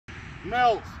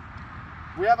Mills,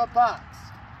 we have a box.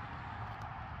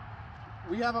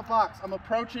 We have a box. I'm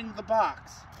approaching the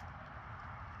box.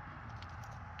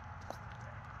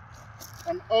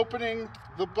 I'm opening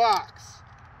the box.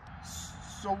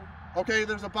 So, okay,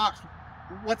 there's a box.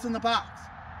 What's in the box?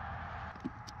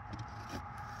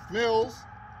 Mills,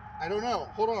 I don't know.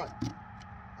 Hold on.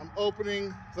 I'm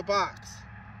opening the box.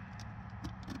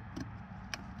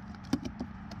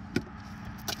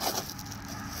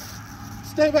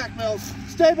 Stay back, Mills.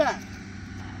 Stay back.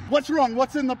 What's wrong?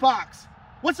 What's in the box?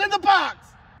 What's in the box?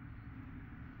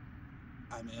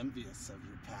 I'm envious of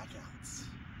your packouts.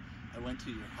 I went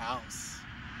to your house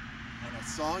and I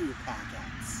saw your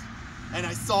packouts and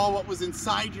I saw what was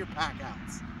inside your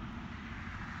packouts.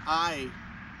 I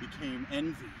became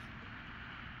envy.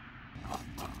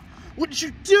 What'd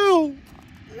you do?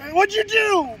 What'd you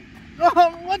do?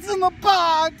 What's in the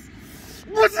box?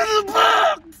 What's in the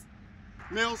box?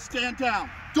 Mills, stand down.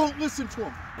 Don't listen to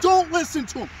him. Don't listen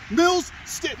to him. Mills,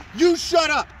 you shut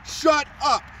up. Shut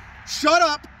up. Shut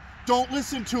up. Don't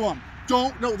listen to him.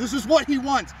 No, this is what he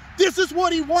wants. This is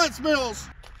what he wants, Mills.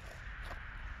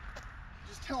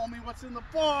 Just tell me what's in the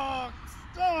box.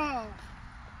 Oh.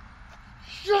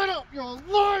 Shut up. You're a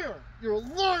liar. You're a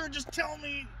liar. Just tell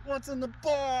me what's in the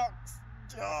box.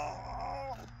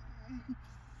 Oh.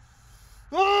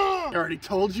 Oh. I already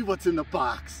told you what's in the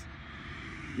box.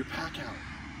 Your pack out.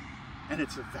 And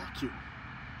it's a vacuum.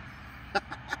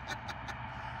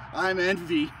 I'm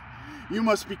envy. You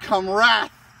must become wrath.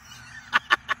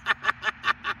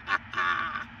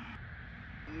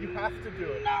 You have to do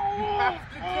it. No. You have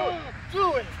to do it.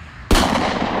 Do it.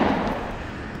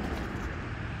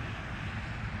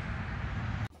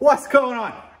 What's going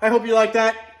on? I hope you like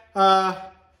that.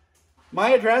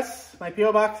 My address, my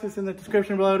P.O. box is in the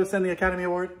description below to send the Academy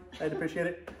Award. I'd appreciate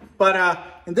it. But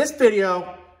in this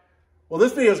video, well,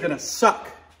 this video is going to suck.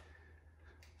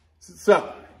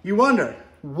 So, you wonder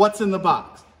what's in the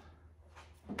box.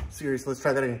 Seriously, let's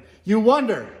try that again. You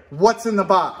wonder what's in the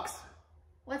box.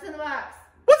 What's in the box?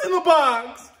 What's in the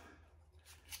box?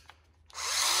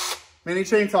 Mini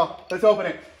chainsaw. Let's open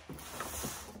it.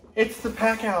 It's the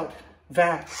PACKOUT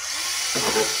Vac.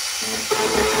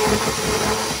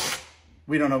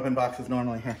 We don't open boxes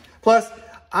normally here. Plus,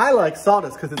 I like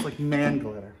sawdust because it's like man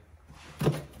glitter.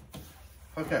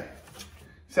 Okay,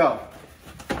 so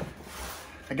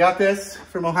I got this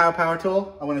from Ohio Power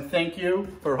Tool. I want to thank you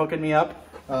for hooking me up.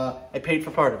 I paid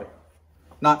for part of it.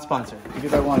 Not sponsored,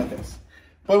 because I wanted this.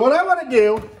 But what I want to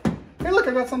do, hey look,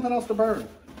 I got something else to burn.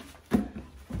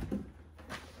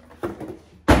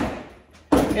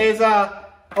 Is a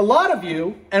lot of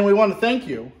you, and we want to thank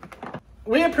you,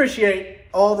 we appreciate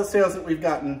all the sales that we've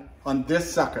gotten on this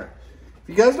sucker. If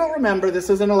you guys don't remember, this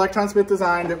is an Electron Smith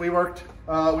design that we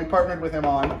partnered with him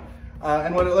on.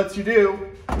 And what it lets you do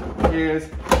is,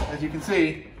 as you can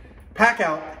see, pack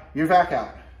out your vac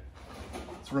out.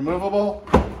 It's removable.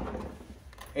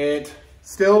 It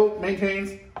still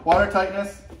maintains water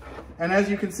tightness. And as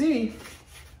you can see,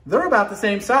 they're about the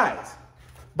same size.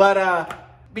 But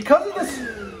because of this,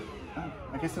 oh,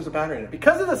 I guess there's a battery in it.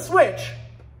 Because of the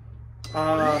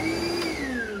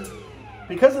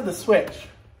switch,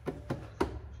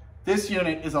 this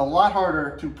unit is a lot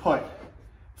harder to put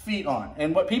feet on.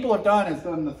 And what people have done is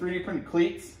done the 3D printed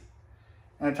cleats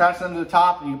and attach them to the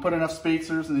top, and you can put enough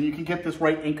spacers and then you can get this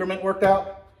right increment worked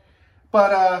out.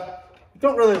 But I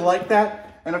don't really like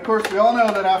that. And of course, we all know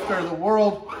that after the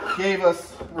world gave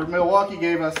us, or Milwaukee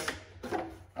gave us,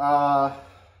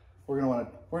 we're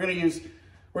gonna use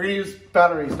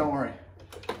batteries, don't worry.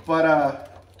 But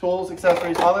tools,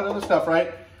 accessories, all that other stuff,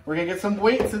 right? We're gonna get some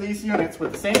weight to these units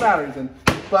with the same batteries in.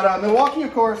 But Milwaukee,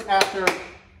 of course, after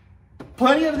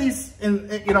plenty of these,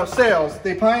 sales,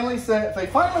 they finally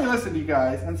listened to you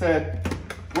guys and said,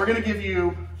 we're gonna give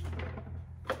you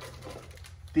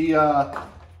the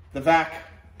vac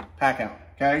pack out,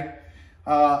 okay?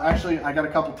 Actually, I got a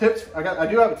couple tips. I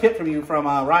do have a tip from you from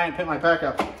Ryan Pit My Pack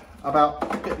Out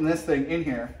about getting this thing in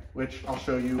here, which I'll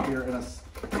show you here in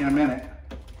a minute.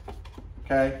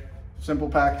 Okay, simple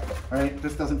pack, all right?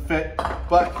 This doesn't fit,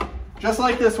 but just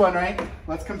like this one, right?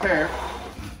 Let's compare.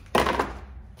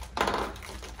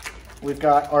 We've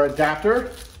got our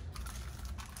adapter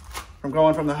from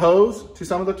going from the hose to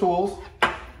some of the tools.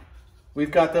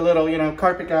 We've got the little,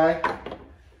 carpet guy,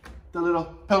 the little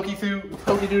pokey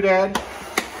doodad.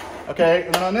 Okay,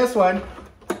 and then on this one,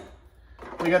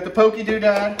 we got the pokey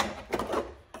doodad,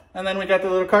 and then we got the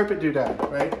little carpet doodad,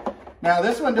 right? Now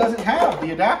this one doesn't have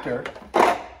the adapter,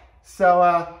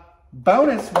 so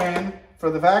bonus win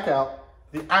for the vac out,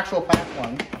 the actual pack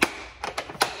one.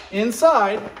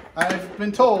 Inside, I've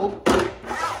been told,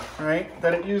 right,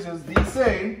 that it uses the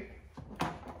same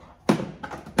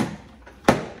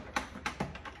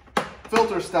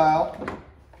filter style.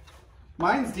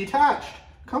 Mine's detached.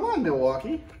 Come on,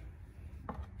 Milwaukee.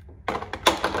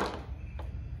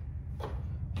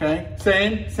 Okay,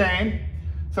 same.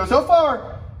 So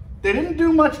far, they didn't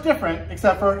do much different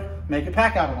except for make it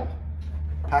pack-outable.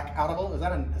 Pack-outable, is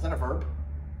that a verb?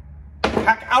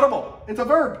 Pack-outable, it's a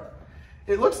verb.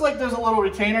 It looks like there's a little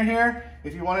retainer here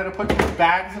if you wanted to put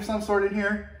bags of some sort in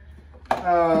here.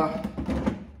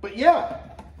 But yeah,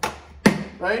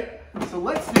 right? So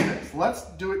let's do this. Let's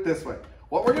do it this way.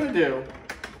 What we're gonna do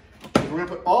is we're gonna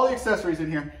put all the accessories in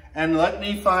here and let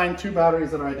me find 2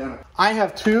 batteries that are identical. I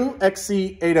have 2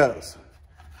 XC80s.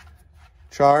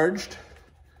 Charged.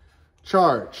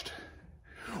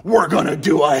 We're gonna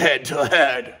do a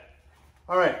head-to-head.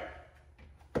 All right.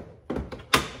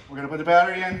 We're gonna put the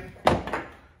battery in.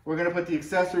 We're gonna put the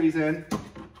accessories in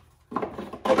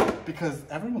because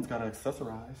everyone's gotta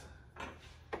accessorize.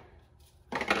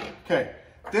 Okay,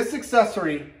 this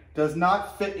accessory does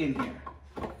not fit in here.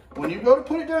 When you go to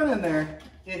put it down in there,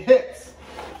 it hits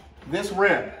this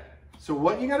rib. So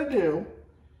what you gotta do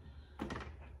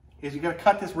is you gotta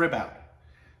cut this rib out.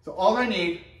 So all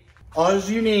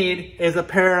you need is a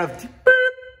pair of,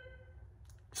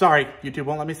 sorry, YouTube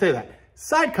won't let me say that,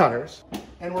 side cutters.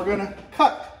 And we're gonna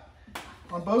cut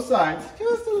on both sides,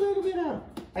 just a little bit out.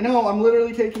 I know I'm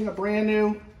literally taking a brand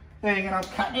new thing and I'm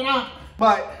cutting it out.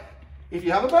 But if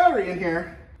you have a battery in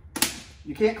here,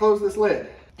 you can't close this lid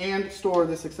and store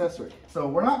this accessory. So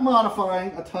we're not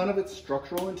modifying a ton of its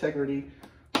structural integrity.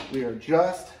 We are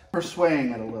just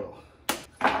persuading it a little.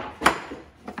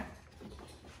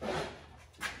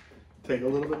 Take a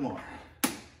little bit more.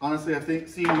 Honestly, I've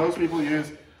seen most people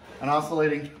use an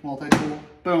oscillating multi-tool.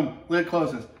 Boom, lid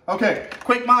closes. Okay,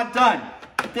 quick mod done.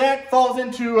 That falls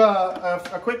into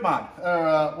a quick mod.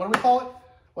 What do we call it?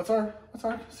 What's our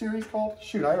series called?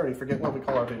 Shoot, I already forget what we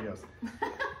call our videos.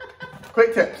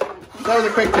 Quick tips. That was a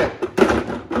quick tip.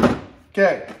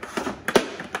 Okay.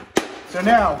 So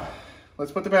now,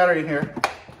 let's put the battery in here.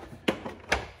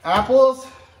 Apples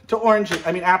to oranges.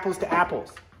 I mean apples to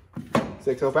apples.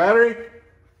 6-volt battery.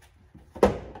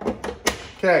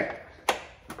 Okay.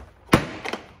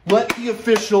 Let the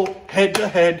official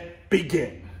head-to-head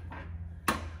begin.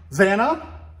 Vanna,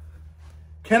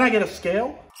 can I get a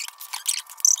scale?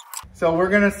 So we're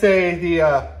gonna say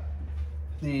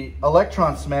the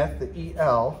Electron Smith, the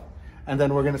EL, and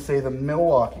then we're gonna say the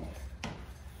Milwaukee.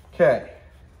 Okay,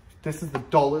 this is the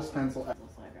dullest pencil ever.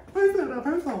 Is it a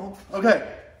pencil? Okay,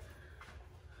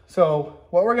 so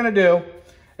what we're gonna do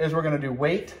is we're gonna do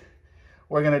weight,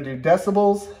 we're gonna do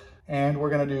decibels, and we're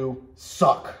gonna do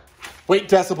suck. Weight,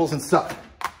 decibels, and suck.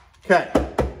 Okay,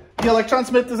 the Electron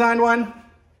Smith designed one,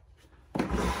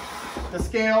 the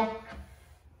scale,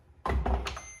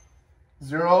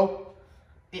 0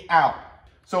 out.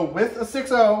 So with a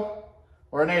 6.0,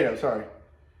 or an 8.0, sorry,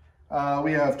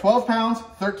 we have 12 pounds,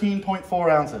 13.4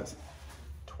 ounces.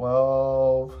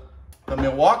 12, the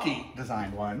Milwaukee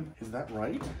designed one, is that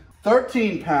right?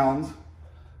 13 pounds,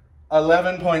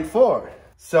 11.4.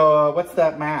 So what's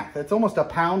that math? It's almost a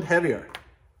pound heavier.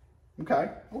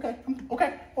 Okay.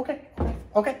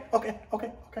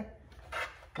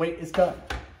 Weight is done.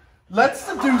 Let's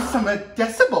do some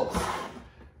decibels.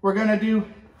 We're gonna do,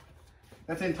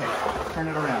 that's intake, turn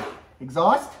it around.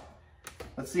 Exhaust,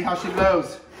 let's see how she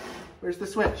blows. Where's the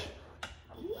switch?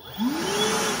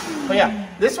 Oh yeah,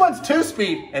 this one's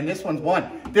 2-speed and this one's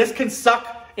 1. This can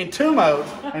suck in 2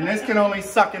 modes and this can only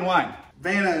suck in 1.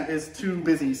 Vanna is too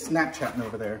busy Snapchatting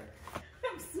over there.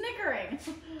 I'm snickering.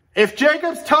 If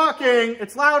Jacob's talking,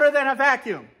 it's louder than a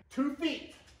vacuum. 2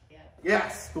 feet. Yeah.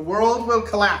 Yes, the world will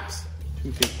collapse.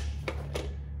 2 feet.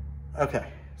 Okay,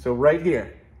 so right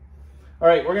here. All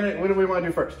right, what do we want to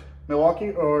do first?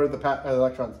 Milwaukee or the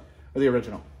Electrons? Or the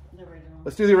original? The original.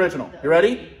 Let's do the original. You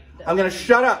ready? I'm gonna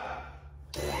shut up.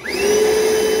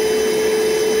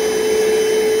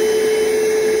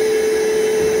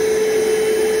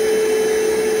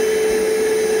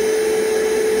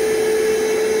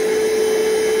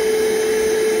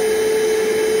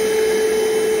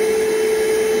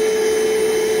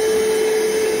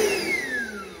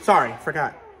 Sorry,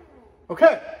 forgot.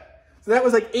 Okay, so that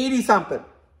was like 80 something.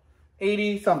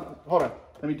 80 something. Hold on,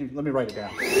 let me write it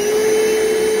down.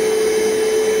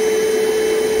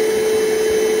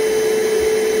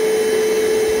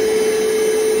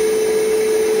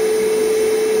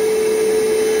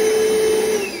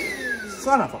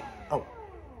 Son of a, oh.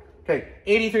 Okay,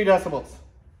 83 decibels.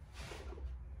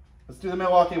 Let's do the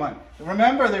Milwaukee one.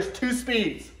 Remember, there's 2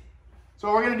 speeds.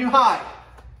 So we're gonna do high.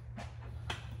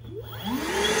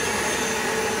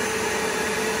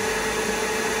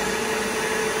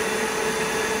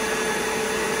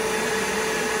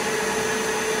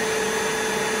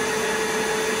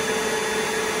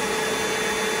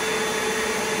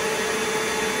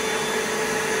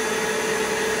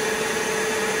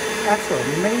 Excellent,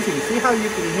 amazing. See how you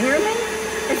can hear me?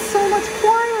 It's so much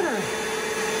quieter.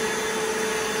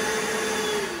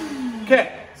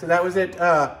 Okay, so that was it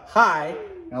high.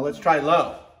 Now let's try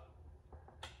low.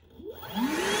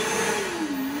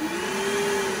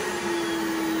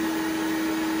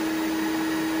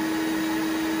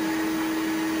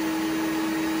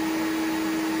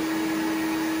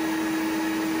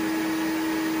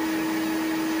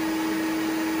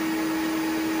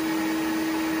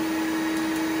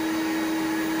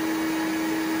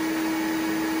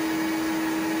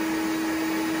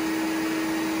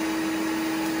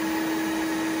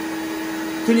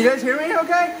 Can you guys hear me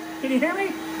okay? Can you hear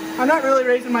me? I'm not really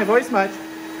raising my voice much.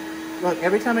 Look,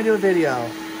 every time I do a video,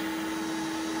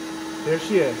 there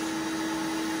she is.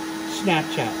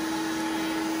 Snapchat.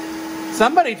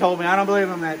 Somebody told me, I don't believe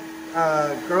them, that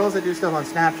girls that do stuff on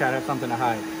Snapchat have something to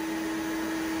hide.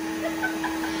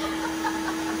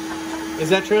 Is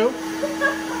that true?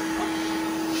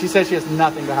 She says she has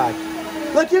nothing to hide.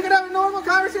 Look, you can have a normal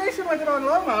conversation with it on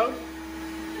low mode.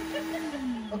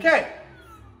 Okay.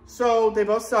 So they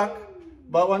both suck,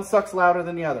 but one sucks louder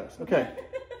than the others. Okay.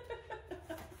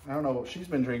 I don't know what she's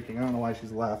been drinking. I don't know why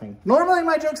she's laughing. Normally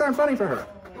my jokes aren't funny for her.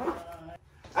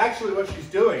 Actually, what she's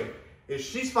doing is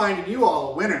she's finding you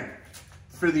all a winner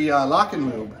for the lock and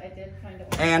lube. I did find a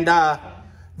winner. And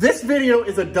this video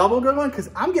is a double good one because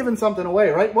I'm giving something away,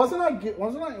 right?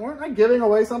 Weren't I giving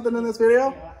away something in this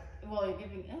video? Well,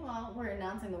 we're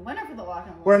announcing the winner for the lock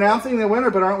and lube. We're announcing the winner,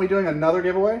 but aren't we doing another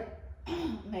giveaway?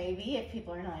 Maybe, if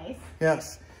people are nice.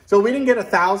 Yes. So we didn't get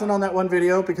 1,000 on that one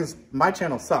video because my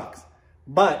channel sucks.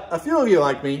 But a few of you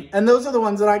like me, and those are the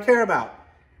ones that I care about.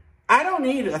 I don't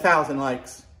need 1,000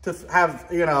 likes to have,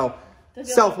 you know,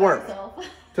 self-worth.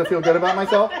 To feel good about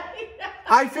myself.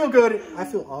 I feel good. I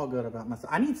feel all good about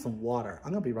myself. I need some water.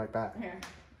 I'm going to be right back.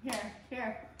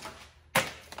 Here.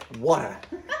 Water.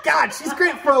 God, she's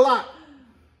great for a lot.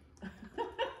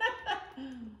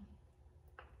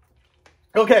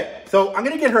 Okay, so I'm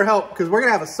going to get her help because we're going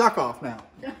to have a suck-off now.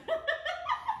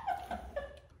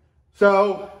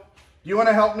 So, you want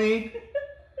to help me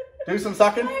do some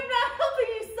sucking? I'm not helping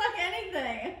you suck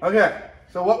anything. Okay,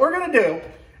 so what we're going to do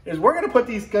is we're going to put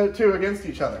these two against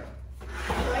each other.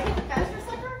 Do I get the faster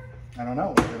sucker? I don't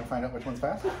know. We're going to find out which one's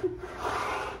faster.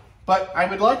 But I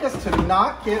would like us to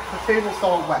not get the table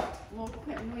so wet. Well,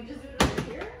 can we just do it over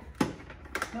here?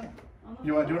 No.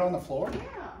 You want to do it on the floor?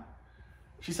 Yeah.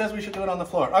 She says we should do it on the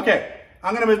floor. Okay,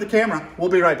 I'm going to move the camera. We'll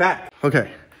be right back.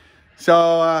 Okay,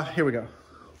 so here we go.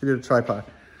 We did a tripod.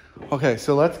 Okay,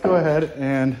 so let's go ahead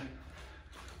and...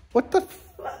 What? You told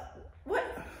me to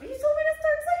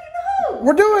start sucking the hose.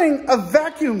 We're doing a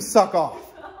vacuum suck-off.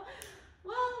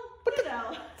 Well,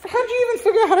 How'd you even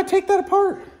figure out how to take that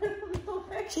apart?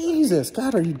 Jesus,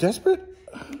 God, are you desperate?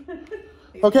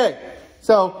 Okay,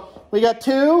 so we got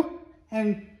two,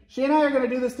 and she and I are going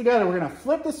to do this together. We're going to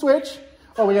flip the switch.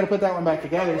 Oh, we got to put that one back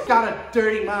together. It's got a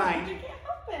dirty mind. I can't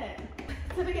help it.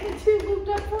 Did I get the tube looped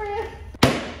up for you? I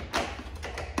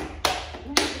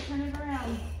have to turn it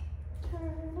around.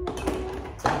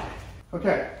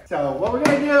 Okay, so what we're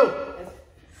going to do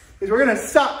is we're going to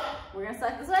suck. We're going to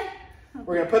suck this way?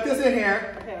 We're going to put this in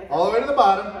here, okay. all the way to the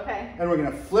bottom, okay. And we're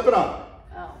going to flip it on.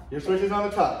 Oh. Your switch is on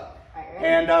the top. All right, ready?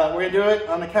 And we're going to do it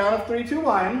on the count of 3, 2,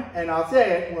 1, and I'll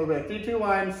say it, and we'll be like 3, 2,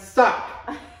 1, suck.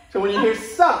 So when you hear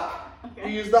suck, okay.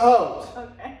 you use the hose.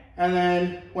 Okay. And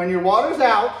then when your water's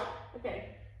out,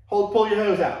 okay. pull your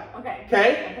hose out. Okay.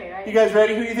 Okay? Okay, right. You guys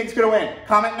ready? Who do you think's going to win?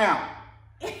 Comment now.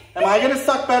 Am I going to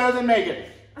suck better than Megan?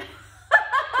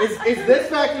 Is this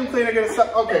vacuum cleaner going to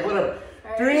suck? Okay, whatever.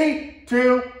 Right. 3,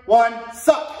 2, 1,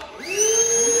 suck.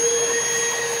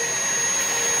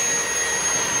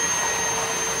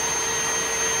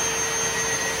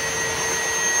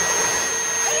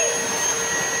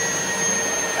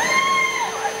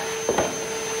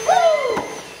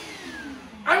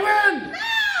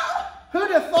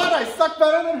 Suck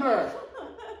better than her.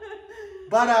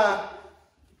 But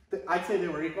I'd say they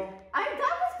were equal. That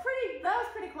was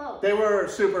pretty close. They were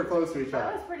super close to each other.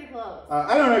 That was pretty close.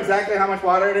 I don't know exactly how much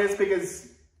water it is because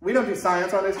we don't do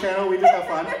science on this channel. We just have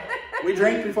fun. We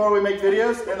drink before we make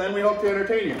videos and then we hope to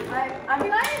entertain you. I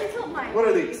mean, I didn't tilt mine. What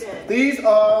are these? These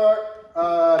are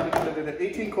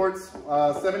 18 quarts,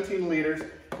 17 liters.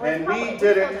 And we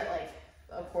did it like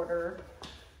a quarter.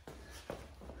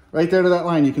 Right there to that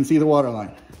line, you can see the water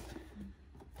line.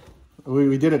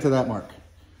 We did it to that mark.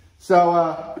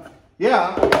 So,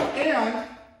 yeah, and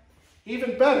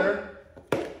even better,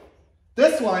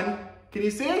 this one, can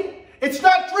you see? It's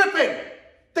not dripping.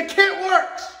 The kit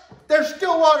works. They're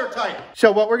still watertight.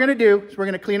 So what we're gonna do is we're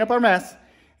gonna clean up our mess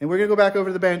and we're gonna go back over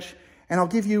to the bench and I'll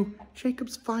give you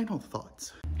Jacob's final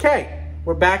thoughts. Okay,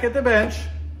 we're back at the bench.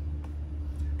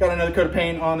 Got another coat of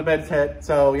paint on the bed's head,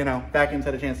 so, you know, vacuum's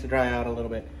had a chance to dry out a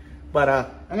little bit. But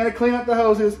I'm gonna clean up the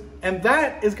hoses, and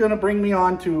that is gonna bring me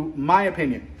on to my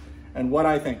opinion and what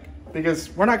I think, because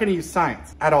we're not gonna use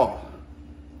science at all.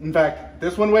 In fact,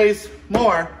 this one weighs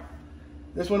more,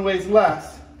 this one weighs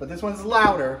less, but this one's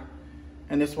louder,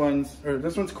 and this one's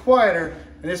quieter,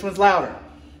 and this one's louder.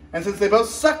 And since they both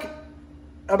suck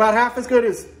about half as good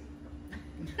as,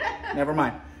 never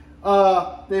mind.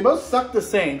 They both suck the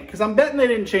same, because I'm betting they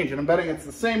didn't change it. I'm betting it's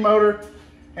the same motor,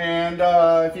 and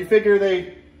if you figure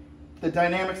the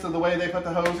dynamics of the way they put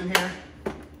the hose in here,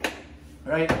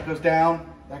 right, it goes down,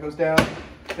 that goes down.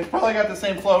 They've probably got the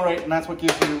same flow rate, and that's what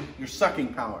gives you your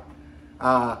sucking power.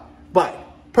 But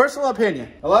personal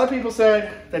opinion, a lot of people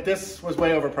said that this was way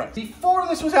overpriced. Before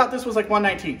this was out, this was like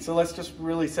 $119, so let's just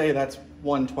really say that's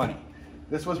 $120.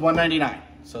 This was $199,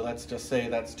 so let's just say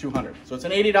that's $200. So it's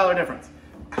an $80 difference.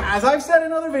 As I've said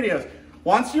in other videos,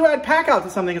 once you add PACKOUT to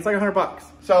something, it's like $100.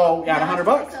 So add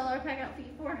 $100. Sell our PACKOUT fee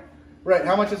for. Right,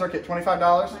 how much is our kit? $25?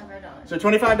 $25. So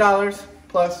 $25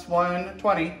 plus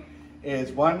 $120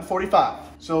 is $145.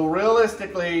 So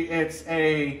realistically, it's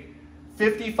a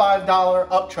 $55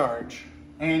 upcharge,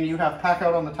 and you have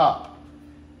PACKOUT on the top.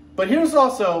 But here's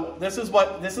also, this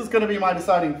is gonna be my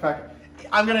deciding factor.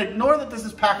 I'm gonna ignore that this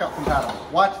is PACKOUT compatible.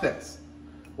 Watch this.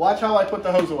 Watch how I put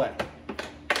the hose away.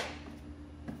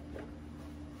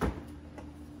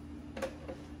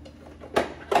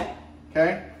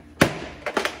 Okay?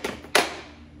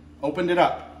 Opened it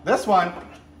up. This one,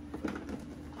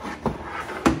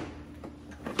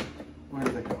 where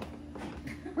did it go?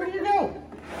 Where did it go?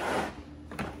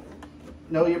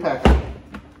 No, you're packed.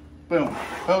 Boom.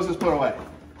 Hose is put away.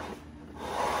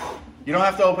 You don't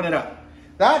have to open it up.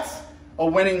 That's a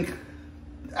winning.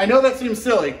 I know that seems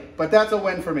silly, but that's a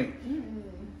win for me.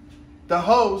 The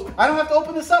hose, I don't have to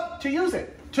open this up to use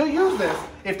it. To use this,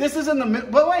 if this is in the middle,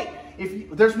 but wait,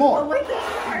 there's more. Oh, wait,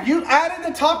 there's more. You added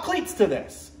the top cleats to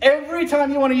this. Every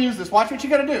time you want to use this, watch what you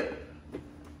gotta do.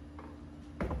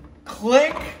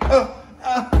 Click. Quit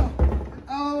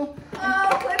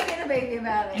being a baby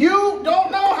about it. You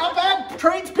don't know how bad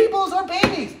tradespeople are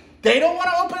babies. They don't want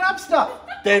to open up stuff.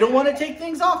 They don't want to take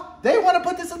things off. They want to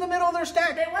put this in the middle of their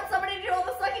stack. They want somebody to do all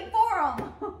the sucking for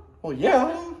them. Well,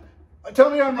 yeah. Tell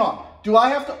me I'm wrong. Do I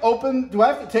have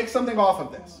to take something off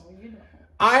of this?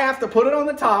 I have to put it on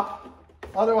the top.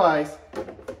 Otherwise,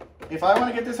 if I want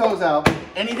to get this hose out,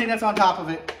 anything that's on top of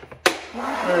it,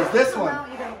 there's this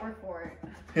one. You don't work for it.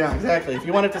 Yeah, exactly. If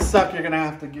you want it to suck, you're going to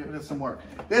have to give it some work.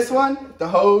 This one, the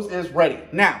hose is ready.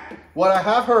 Now, what I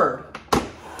have heard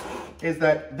is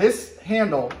that this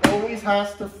handle always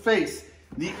has to face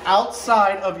the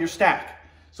outside of your stack.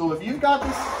 So if you've got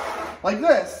this like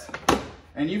this,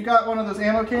 and you've got one of those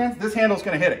ammo cans, this handle's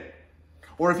going to hit it.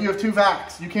 Or if you have two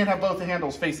vacs, you can't have both the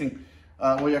handles facing,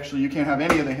 well, actually, you can't have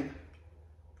any of the,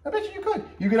 I bet you could.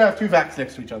 You could have two vacs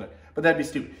next to each other, but that'd be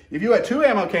stupid. If you had two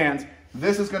ammo cans,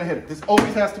 this is going to hit it. This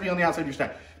always has to be on the outside of your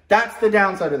stack. That's the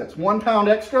downside of this. 1 pound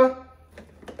extra.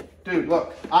 Dude,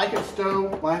 look, I can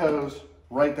stow my hose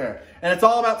right there. And it's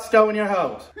all about stowing your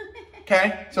hose.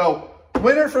 Okay? So,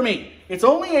 winner for me. It's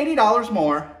only $80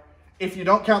 more if you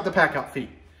don't count the PACKOUT fee.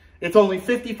 It's only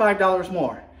 $55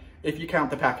 more if you count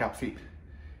the PACKOUT fee.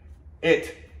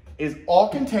 It is all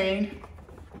contained.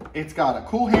 It's got a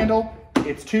cool handle.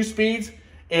 It's 2 speeds.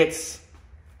 It's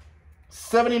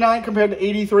 79 compared to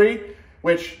 83,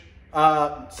 which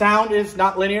sound is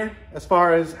not linear as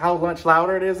far as how much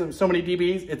louder it is. And so many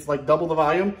dBs, it's like double the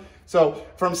volume. So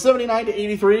from 79 to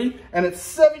 83, and it's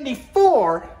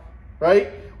 74, right?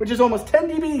 Which is almost 10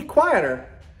 dB quieter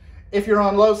if you're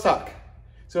on low suck.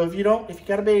 So if you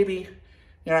got a baby,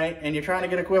 right, and you're trying to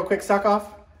get a real quick suck off,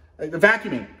 like the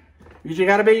vacuuming. If you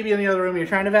got a baby in the other room, you're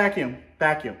trying to vacuum.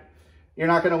 You're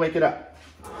not gonna wake it up.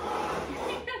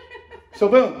 So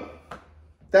boom,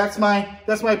 that's my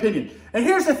opinion. And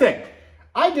here's the thing,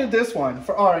 I did this one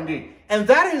for R&D, and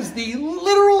that is the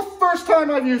literal first time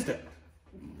I've used it.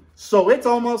 So it's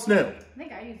almost new. I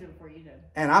think I used it before you did.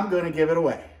 And I'm gonna give it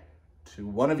away to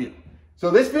one of you.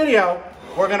 So this video,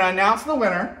 we're gonna announce the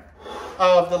winner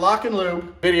of the Lock and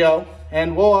Lube video,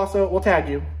 and we'll tag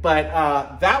you.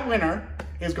 But that winner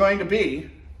is going to be,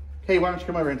 hey, why don't you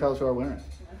come over and tell us who our winner is?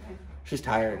 Okay. She's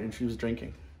tired and she was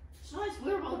drinking. Nice,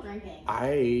 we were both drinking.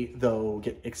 I, though,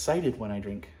 get excited when I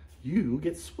drink. You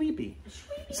get sweepy.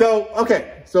 So,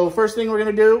 okay. So first thing we're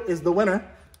going to do is the winner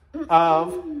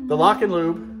of the Lock and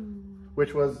Lube,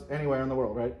 which was anywhere in the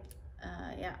world, right?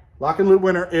 Yeah. Lock and Lube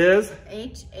winner is?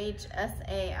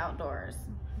 HHSA Outdoors.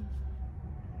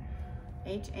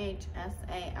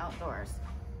 HHSA Outdoors.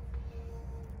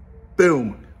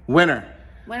 Boom. Winner.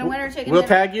 Winner, chicken We'll dinner.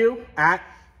 tag you at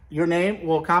your name.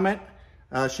 We'll comment.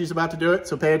 She's about to do it,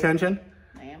 so pay attention.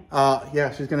 I am.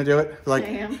 Yeah, she's going to do it. Like, I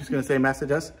am. she's going to say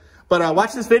message us. But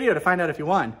watch this video to find out if you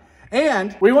won.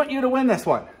 And we want you to win this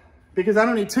one because I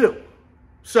don't need two.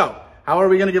 So, how are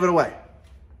we going to give it away?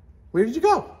 Where did you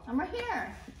go? I'm right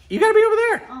here. You got to be over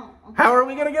there. Oh, okay. How are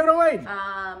we going to give it away?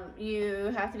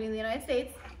 You have to be in the United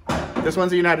States. This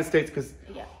one's the United States because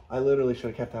Yeah. I literally should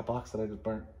have kept that box that I just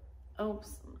burnt. Oops.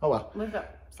 Oh, well. Move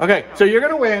up. Okay, so you're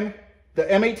going to win the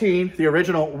M18, the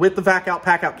original, with the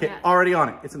PACKOUT kit already on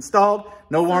it. It's installed,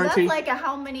 no warranty. That's like a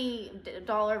how many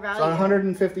dollar value?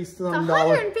 It's $150 some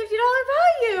 $150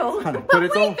 value. But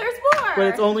it's Wait, there's more. But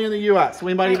it's only in the U.S. So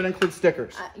we might even include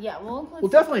stickers. Yeah, we'll include.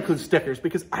 We'll definitely include stickers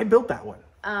because I built that one.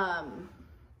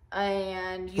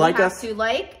 And you Like have us, to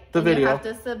like the video. You have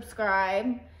to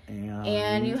subscribe,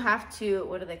 and you have to.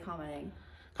 What are they commenting?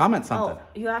 Comment something.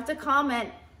 Oh, you have to comment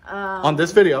on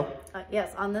this video.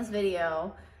 Yes, on this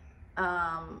video.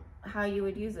 How you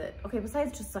would use it. Okay,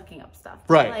 besides just sucking up stuff.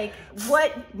 Right. Like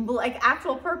what, like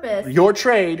actual purpose. Your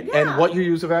trade and what you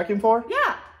use a vacuum for?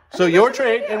 Yeah. So your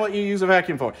trade and what you use a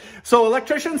vacuum for. So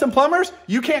electricians and plumbers,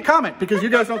 you can't comment because you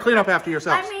guys don't clean up after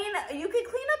yourselves. I mean, you could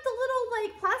clean up the little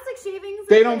like plastic shavings.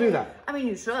 They don't do that. I mean,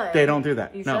 you should. They don't do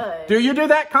that. You no. should. Do you do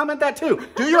that? Comment that too.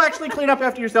 Do you actually clean up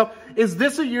after yourself? Is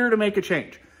this a year to make a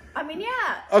change? I mean, yeah.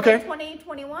 Okay. Like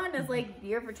 2021 is like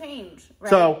year for change. Right?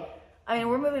 So, I mean,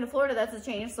 we're moving to Florida. That's a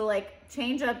change. So, like,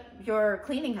 change up your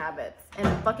cleaning habits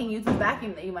and fucking use the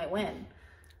vacuum that you might win.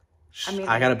 I mean,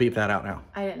 I gotta beep that out now.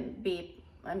 I didn't beep.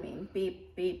 I mean,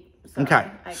 beep, beep. Sorry.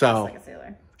 Okay, I so guess like a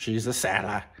sailor. She's a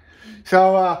sailor.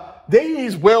 So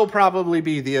these will probably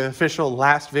be the official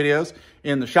last videos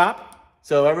in the shop.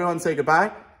 So everyone say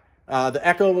goodbye. The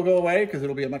echo will go away because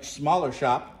it'll be a much smaller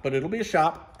shop, but it'll be a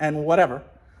shop and whatever.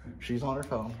 She's on her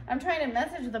phone. I'm trying to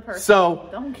message the person. So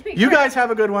don't get me you crazy. guys have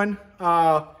a good one.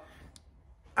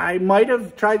 I might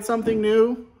have tried something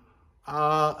new.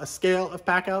 A scale of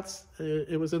packouts.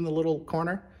 It was in the little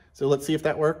corner. So let's see if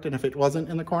that worked. And if it wasn't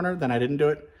in the corner, then I didn't do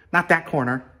it. Not that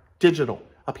corner. Digital.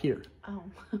 Up here. Oh.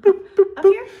 Boop, boop, Up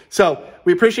boop. here? So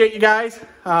we appreciate you guys.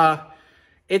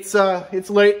 It's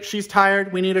late. She's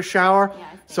tired. We need a shower. Yeah,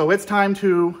 so it's time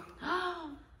to...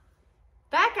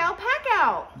 Back out, pack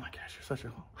out. Oh my gosh, you're such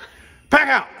a... Pack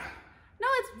out! No,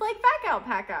 it's like back out,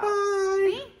 pack out. Bye.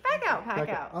 See? Back out, pack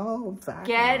out. Oh, back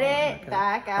Get out. it? Okay.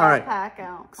 Back out, All right. pack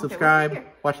out. Okay, Subscribe. what's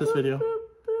here? Watch this video. Boop,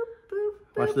 boop, boop,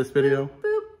 boop, Watch this video.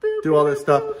 boop, boop, Do all this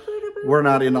stuff. boop, boop, boop, We're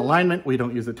not in alignment. We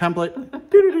don't use a template.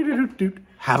 Do-do-do-do-do-do.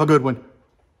 Have a good one.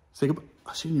 Say goodbye.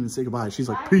 Oh, she didn't even say goodbye. She's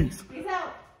like, peace. Peace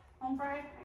out. Home Friday.